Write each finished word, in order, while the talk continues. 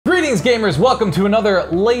Greetings gamers, welcome to another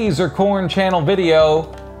Lasercorn channel video.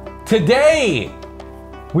 Today,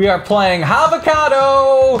 we are playing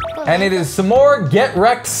HAVOCADO, and it is some more Get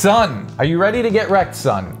Wrecked Son. Are you ready to get wrecked,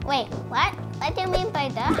 son? Wait, what? What do you mean by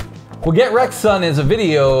that? Well, Get Wrecked Son is a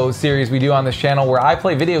video series we do on this channel where I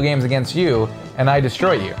play video games against you, and I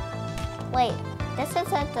destroy you. Wait, this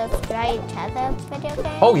is a destroy each other video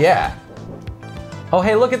game? Oh yeah. Oh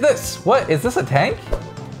hey, look at this. What, is this a tank?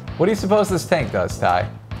 What do you suppose this tank does, Ty?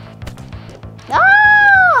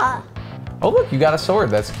 Ah! Oh look, you got a sword,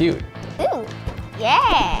 that's cute. Ooh,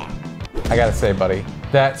 yeah. I gotta say, buddy,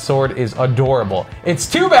 that sword is adorable. It's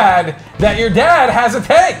too bad that your dad has a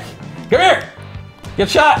tank. Come here, get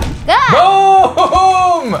shot.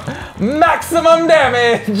 Boom! Maximum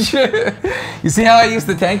damage. You see how I used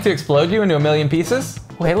the tank to explode you into a million pieces?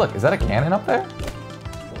 Oh, hey, look, is that a cannon up there?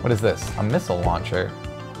 What is this? A missile launcher.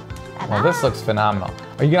 Well, this looks phenomenal.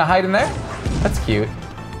 Are you gonna hide in there? That's cute.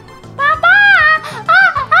 Papa!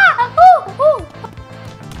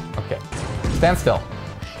 Okay, stand still.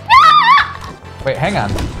 Wait, hang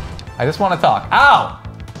on. I just want to talk. Ow!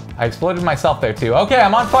 I exploded myself there too. Okay,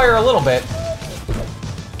 I'm on fire a little bit.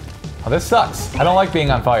 Oh, this sucks. I don't like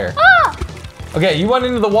being on fire. Okay, you went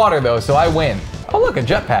into the water though, so I win. Oh look, a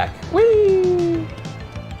jetpack. Whee!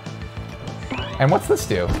 And what's this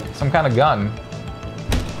do? Some kind of gun.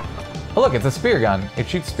 Oh look, it's a spear gun. It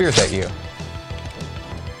shoots spears at you.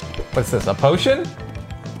 What's this, a potion?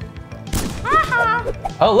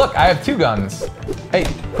 Oh look, I have two guns. Hey,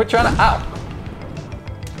 quit trying to, ow.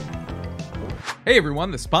 Hey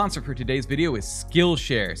everyone, the sponsor for today's video is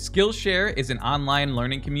Skillshare. Skillshare is an online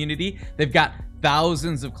learning community. They've got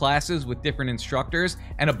thousands of classes with different instructors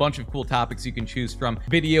and a bunch of cool topics you can choose from.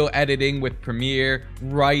 Video editing with Premiere,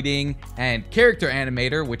 writing, and Character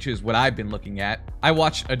Animator, which is what I've been looking at. I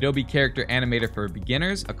watched Adobe Character Animator for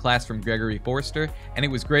Beginners, a class from Gregory Forrester, and it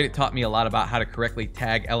was great. It taught me a lot about how to correctly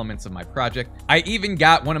tag elements of my project. I even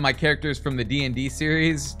got one of my characters from the D&D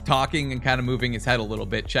series talking and kind of moving his head a little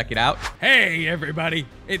bit. Check it out. Hey everybody,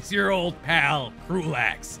 it's your old pal,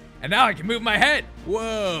 Krulax. And now I can move my head.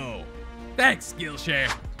 Whoa. Thanks, Skillshare.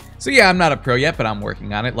 So yeah, I'm not a pro yet, but I'm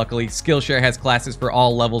working on it. Luckily, Skillshare has classes for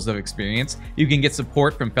all levels of experience. You can get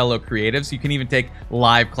support from fellow creatives. You can even take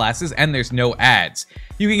live classes, and there's no ads.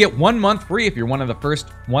 You can get 1 month free if you're one of the first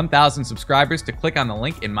 1,000 subscribers to click on the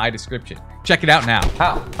link in my description. Check it out now.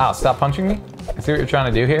 Ow, ow, stop punching me. I see what you're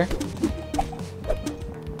trying to do here.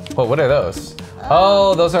 Whoa, what are those?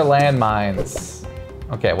 Oh, those are landmines.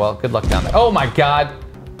 Okay, well, good luck down there. Oh my God.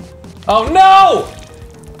 Oh no!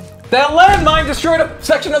 That landmine destroyed a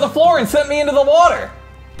section of the floor and sent me into the water.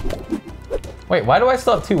 Wait, why do I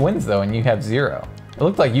still have 2 wins though and you have 0? It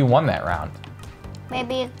looked like you won that round.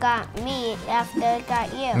 Maybe it got me after it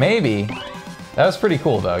got you. Maybe. That was pretty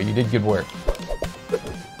cool though. You did good work.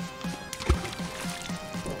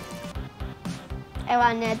 I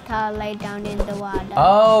wanted to lay down in the water.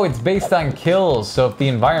 Oh, it's based on kills. So if the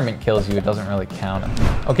environment kills you, it doesn't really count.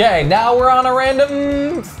 Okay, now we're on a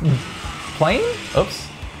random plane? Oops.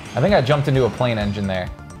 I think I jumped into a plane engine there.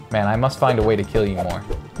 Man, I must find a way to kill you more.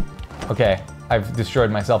 Okay, I've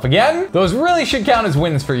destroyed myself again. Those really should count as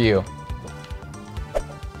wins for you.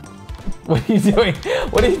 What are you doing?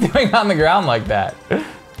 What are you doing on the ground like that?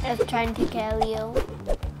 I was trying to kill you.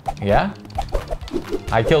 Yeah?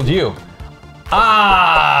 I killed you.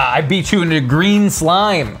 Ah! I beat you into green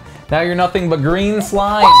slime. Now you're nothing but green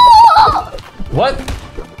slime. What?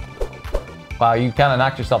 Wow, you kind of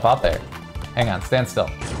knocked yourself out there. Hang on, stand still.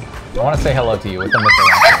 I want to say hello to you with the missile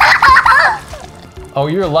launcher. Oh,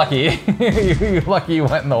 you're lucky. You're lucky you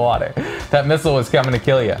went in the water. That missile was coming to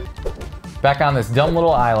kill you. Back on this dumb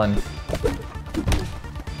little island.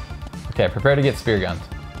 Okay, prepare to get spear gunned.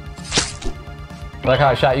 Like how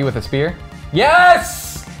I shot you with a spear?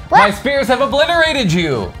 Yes! What? My spears have obliterated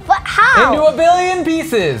you! What? How? Into a billion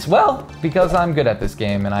pieces! Well, because I'm good at this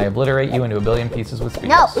game and I obliterate you into a billion pieces with spears.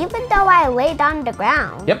 No, even though I laid on the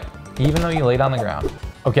ground. Yep, even though you laid on the ground.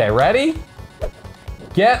 Okay, ready?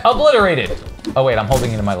 Get obliterated. Oh wait, I'm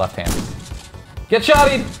holding it in my left hand. Get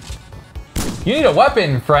shotted. You need a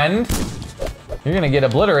weapon, friend. You're gonna get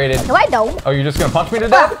obliterated. No, I don't. Oh, you're just gonna punch me to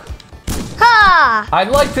death? Ha! I'd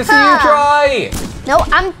like to see you try. No,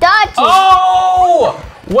 I'm dodging. Oh!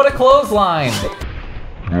 What a clothesline.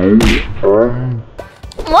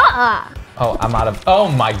 What? Oh, I'm out of, oh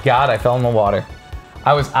my God, I fell in the water.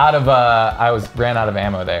 I was out of, ran out of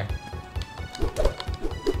ammo there.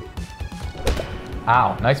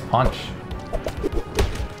 Ow, nice punch.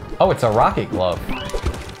 Oh, it's a rocket glove.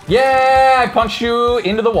 Yeah, I punched you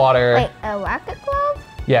into the water. Wait, a rocket glove?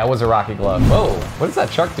 Yeah, it was a rocket glove. Whoa, what is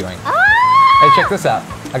that shark doing? Ah! Hey, check this out.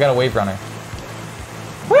 I got a wave runner.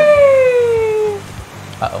 Whee!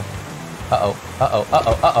 Uh-oh. Uh-oh. Uh-oh.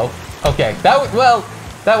 Uh-oh. Uh-oh. Okay,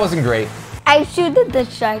 that wasn't great. I shooted the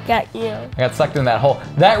shark at you. I got sucked in that hole.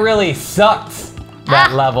 That really sucked,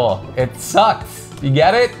 that level. It sucked. You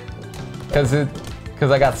get it? Because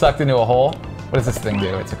I got sucked into a hole. What does this thing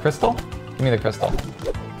do? It's a crystal? Give me the crystal.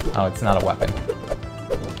 Oh, it's not a weapon.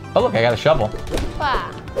 Oh, look, I got a shovel.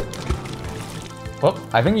 Wow. Whoop,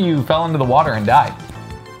 I think you fell into the water and died.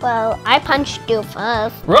 Well, I punched you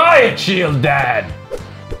first. Riot shield, Dad!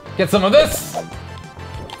 Get some of this!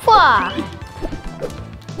 Wow.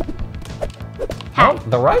 Oh,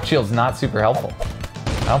 the riot shield's not super helpful.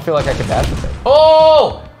 I don't feel like I can dash with it.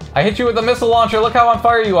 Oh! I hit you with a missile launcher. Look how on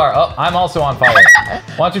fire you are. Oh, I'm also on fire.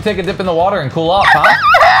 Why don't you take a dip in the water and cool off,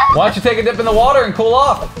 huh? Why don't you take a dip in the water and cool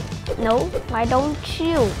off? No, why don't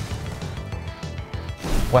you?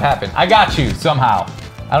 What happened? I got you somehow.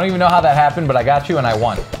 I don't even know how that happened, but I got you and I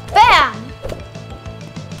won. Bam!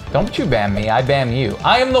 Don't you bam me, I bam you.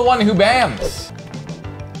 I am the one who bams.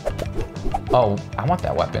 Oh, I want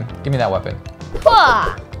that weapon. Give me that weapon.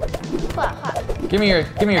 Wah. Give me your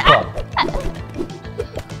club.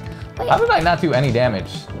 How did I not do any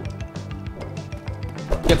damage?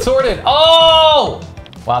 Get sorted. Oh!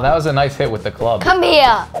 Wow, that was a nice hit with the club. Come here.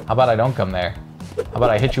 How about I don't come there? How about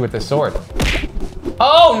I hit you with this sword?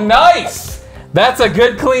 Oh, nice! That's a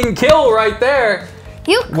good clean kill right there.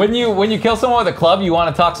 When you kill someone with a club, you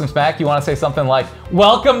want to talk some smack. You want to say something like,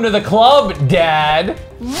 "Welcome to the club, Dad."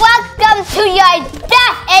 Welcome to your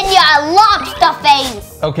death and your lobster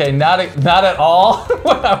face. Okay, not at all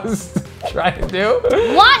what I was trying to do.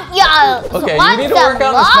 Okay, you need to work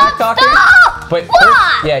on the smack talking. But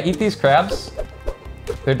first, yeah, eat these crabs.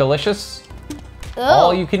 They're delicious. Ooh.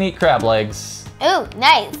 All you can eat crab legs. Ooh,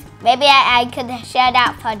 nice. Maybe I could share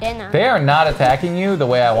that for dinner. They are not attacking you the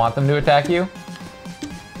way I want them to attack you.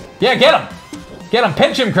 Yeah, get them! Get them,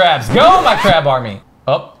 pinch him, crabs! Go, my crab army!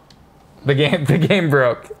 Oh, the game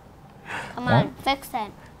broke. Come on, fix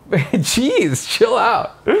it. Jeez, chill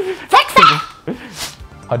out. Fix it!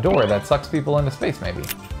 A door that sucks people into space, maybe.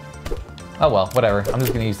 Oh well, whatever. I'm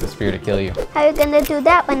just gonna use the spear to kill you. How are you gonna do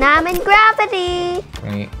that when I'm in gravity?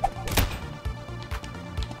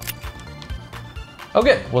 Oh,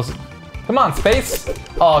 good. Well, come on, space.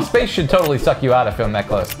 Oh, space should totally suck you out if I'm that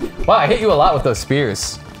close. Wow, I hit you a lot with those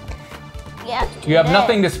spears. Yeah. You have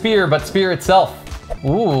nothing to spear but spear itself.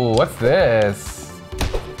 Ooh, what's this?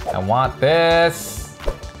 I want this.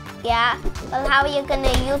 Yeah. Well, how are you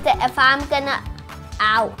gonna use it if I'm gonna...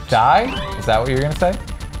 Ouch. Die? Is that what you're gonna say?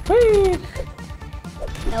 Whee!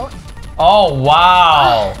 Nope. Oh,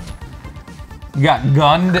 wow. You got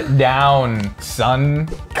gunned down, son.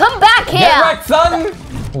 Come back here! Get wrecked, son!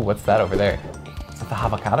 Ooh, what's that over there? Is that the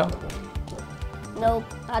HAVOCADO? Nope,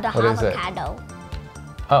 not a What is it? HAVOCADO.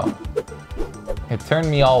 Oh. It turned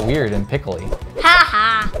me all weird and pickly. Ha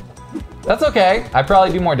ha! That's okay. I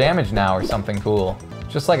probably do more damage now or something cool.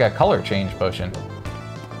 Just like a color change potion.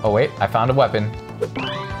 Oh wait, I found a weapon.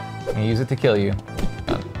 I'm gonna use it to kill you.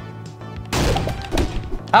 Done.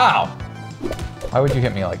 Ow! Why would you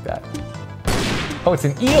hit me like that? Oh, it's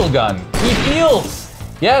an eel gun. Eat eels!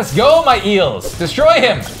 Yes, go my eels! Destroy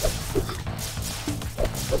him!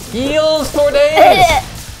 Eels for days!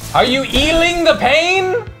 Are you eeling the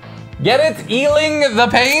pain? Get it? Eeling the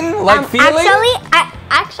pain? Like feeling?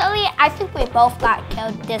 Actually, I think we both got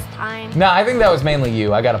killed this time. No, I think that was mainly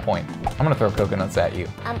you. I got a point. I'm gonna throw coconuts at you.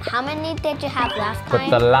 How many did you have last Put time?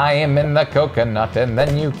 the lime in the coconut and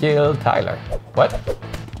then you kill Tyler. What?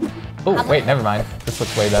 Oh, wait, never mind. This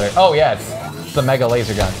looks way better. Oh, yeah, it's the mega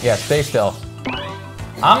laser gun. Yeah, stay still.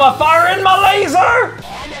 I'm a firing my laser!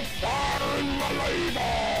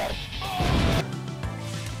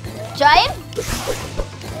 Giant?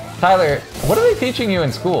 Tyler, what are they teaching you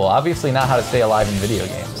in school? Obviously not how to stay alive in video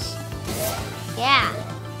games. Yeah,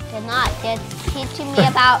 they're not. They're teaching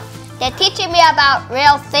me about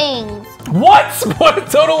real things. What? What a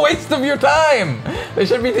total waste of your time! They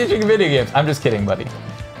should be teaching video games. I'm just kidding, buddy.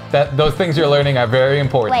 Those things you're learning are very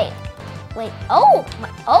important. Wait. Oh,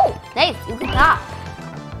 nice. You can talk.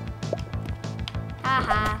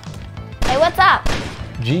 Haha. Hey, what's up?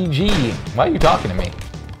 GG. Why are you talking to me?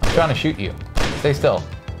 I'm trying to shoot you. Stay still.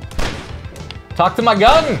 Talk to my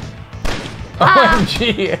gun!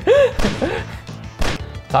 OMG!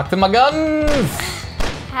 Talk to my guns!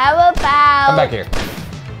 How about... Come back here.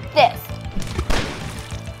 This.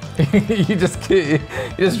 you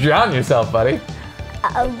just drowned yourself, buddy.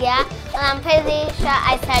 Oh, yeah? I'm pretty sure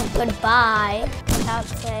I said goodbye without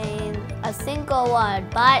saying a single word,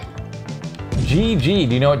 but... GG.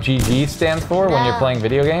 Do you know what GG stands for when you're playing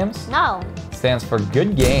video games? No. It stands for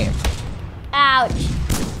good game. Ouch.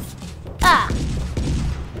 Ah.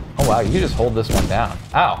 Oh wow, you just hold this one down.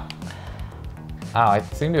 Ow. Ow, I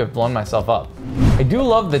seem to have blown myself up. I do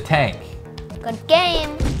love the tank. Good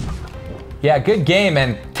game. Yeah, good game,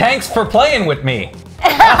 and thanks for playing with me.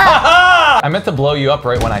 I meant to blow you up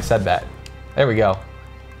right when I said that. There we go.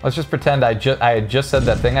 Let's just pretend I had just said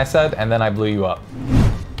that thing I said, and then I blew you up.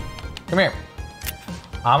 Come here.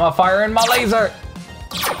 I'm a firing my laser.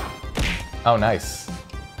 Oh, nice.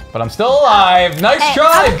 But I'm still alive. Nice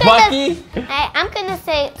try, Bucky. Hey, I'm gonna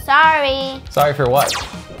say sorry. Sorry for what?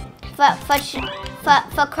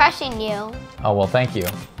 For crushing you. Oh, well, thank you.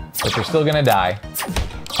 But you're still gonna die.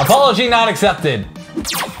 Apology not accepted.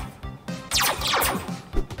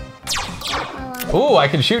 Ooh, I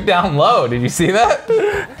can shoot down low. Did you see that?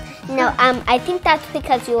 No, I think that's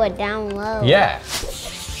because you were down low. Yeah.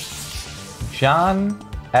 John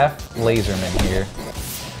F. Laserman here.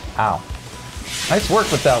 Ow. Nice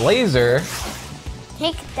work with that laser.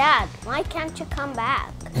 Take that. Why can't you come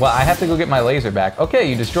back? Well, I have to go get my laser back. Okay,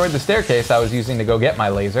 you destroyed the staircase I was using to go get my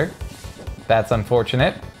laser. That's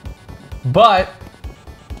unfortunate. But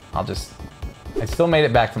I still made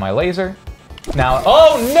it back to my laser. Now,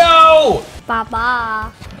 oh no!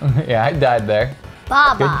 Baba. Yeah, I died there.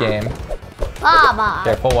 Baba. Good game. Baba.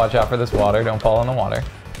 Careful, watch out for this water. Don't fall in the water.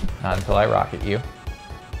 Not until I rocket you.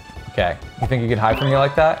 Okay, you think you could hide from me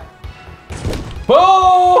like that?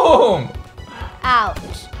 Boom!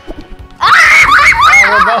 Ouch.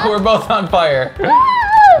 Oh, we're both on fire.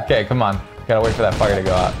 Okay, come on. Gotta wait for that fire to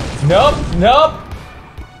go out. Nope, nope.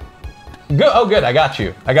 Good. Oh, good. I got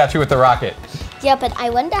you. I got you with the rocket. Yeah, but I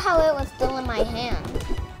wonder how it was still in my hand.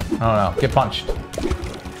 I don't know. Get punched.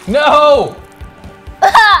 No!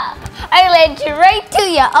 I led you right to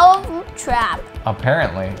your own trap.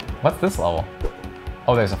 Apparently. What's this level?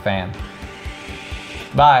 Oh, there's a fan.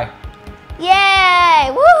 Bye. Yay!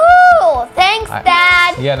 Woohoo! Thanks,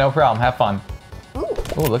 Dad. Yeah, no problem. Have fun. Ooh.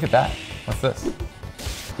 Ooh, look at that. What's this?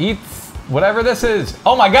 Eats whatever this is.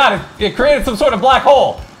 Oh my god, it created some sort of black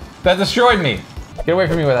hole that destroyed me. Get away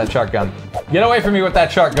from me with that shark gun. Get away from me with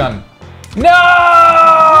that shark gun. No!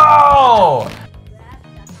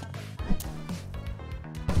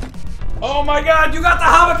 Oh my god, you got the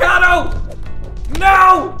HAVOCADO!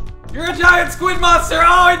 No! You're a giant squid monster!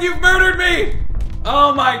 Oh, and you've murdered me!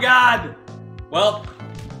 Oh my god! Well,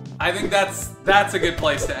 I think that's a good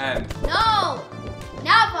place to end. No!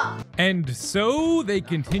 Never! And so they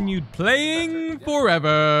continued playing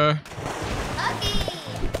forever. Lucky!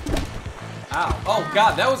 Ow. Oh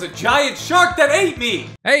god, that was a giant shark that ate me!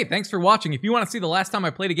 Hey, thanks for watching. If you want to see the last time I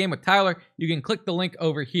played a game with Tyler, you can click the link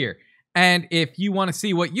over here. And if you want to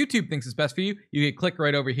see what YouTube thinks is best for you, you can click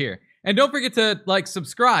right over here. And don't forget to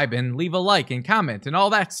subscribe and leave a like and comment and all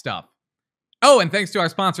that stuff. Oh, and thanks to our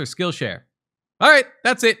sponsor, Skillshare. All right,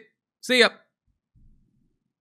 that's it. See ya.